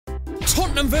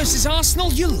Tottenham versus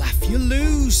Arsenal, you laugh, you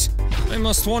lose. I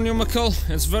must warn you, Mikel,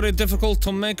 it's very difficult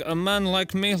to make a man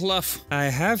like me laugh. I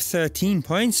have 13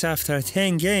 points after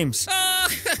 10 games.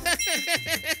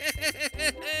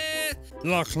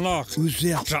 Look. Who's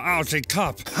there? The Audi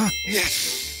Cup. Huh?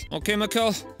 Yes. Okay,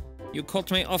 Mikel, you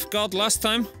caught me off guard last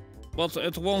time, but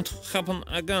it won't happen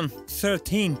again.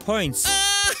 13 points.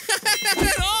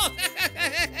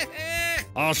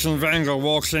 Arsene Wenger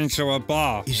walks into a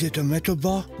bar. Is it a metal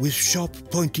bar with sharp,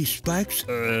 pointy spikes?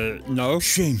 No.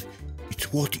 Shame.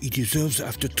 It's what he deserves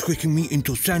after tricking me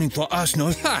into signing for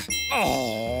Arsenal. Ha!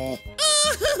 Oh!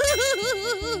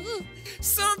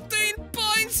 13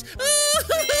 points!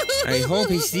 I hope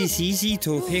it's this easy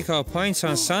to pick up points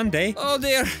on Sunday. Oh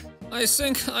dear, I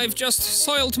think I've just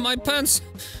soiled my pants.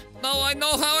 Now I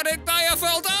know how I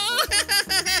felt.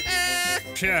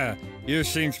 Pierre, you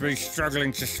seem to be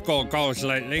struggling to score goals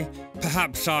lately.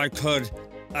 Perhaps I could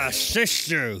assist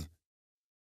you.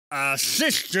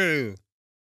 Assist you!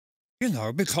 You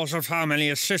know, because of how many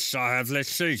assists I have this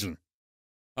season.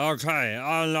 Okay,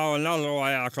 I know another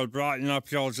way I could brighten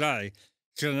up your day.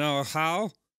 Do you know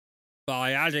how?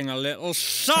 By adding a little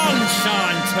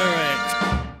sunshine to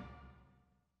it!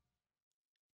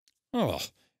 Oh,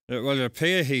 it would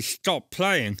appear he stopped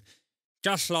playing.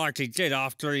 Just like he did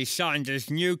after he signed his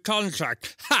new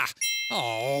contract. Ha!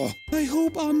 Oh! I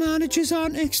hope our managers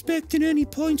aren't expecting any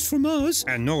points from us.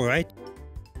 I know, right?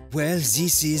 Well,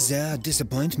 this is a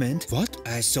disappointment. What?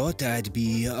 I thought I'd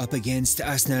be up against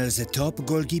Arsenal's top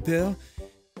goalkeeper.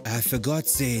 I forgot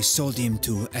they sold him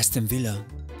to Aston Villa.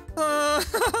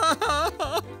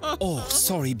 Oh,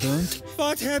 sorry, Bernd.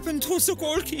 What happened to the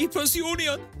goalkeepers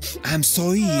union? I'm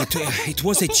sorry, it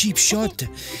was a cheap shot.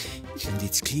 And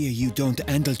it's clear you don't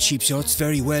handle cheap shots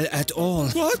very well at all.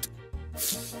 What?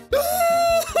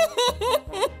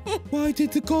 Why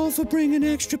did the golfer bring an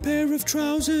extra pair of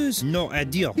trousers? No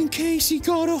idea. In case he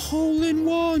got a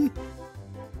hole-in-one.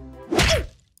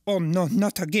 Oh no,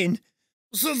 not again.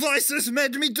 The voices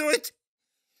made me do it.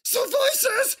 The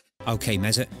voices! Okay,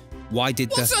 Mesut, why did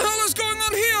What the hell is going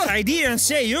on here? I didn't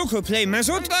say you could play,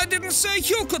 Mesut. I didn't say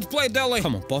you could play, Deli.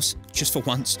 Come on, boss, just for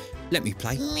once, let me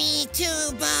play. Me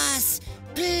too, boss.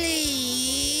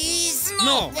 Please.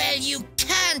 No. Well, you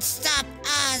can't stop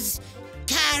us.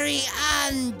 Carry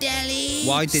on, Deli.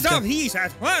 Why did Stop heat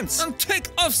at once and take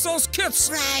off those kits.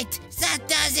 Right, that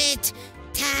does it.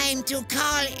 Time to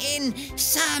call in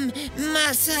some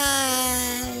muscle.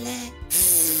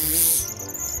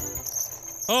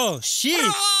 Oh,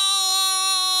 shit!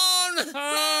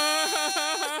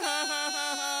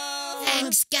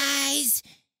 Thanks, guys.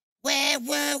 Where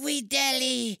were we,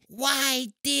 Deli? Why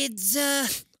did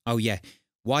the... Oh, yeah.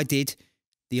 Why did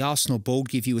the Arsenal board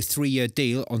give you a 3-year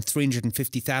deal on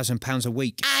 £350,000 a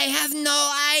week? I have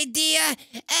no idea.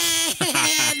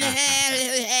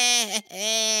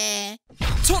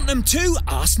 Tottenham 2,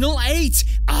 Arsenal 8.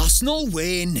 Arsenal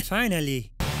win.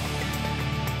 Finally.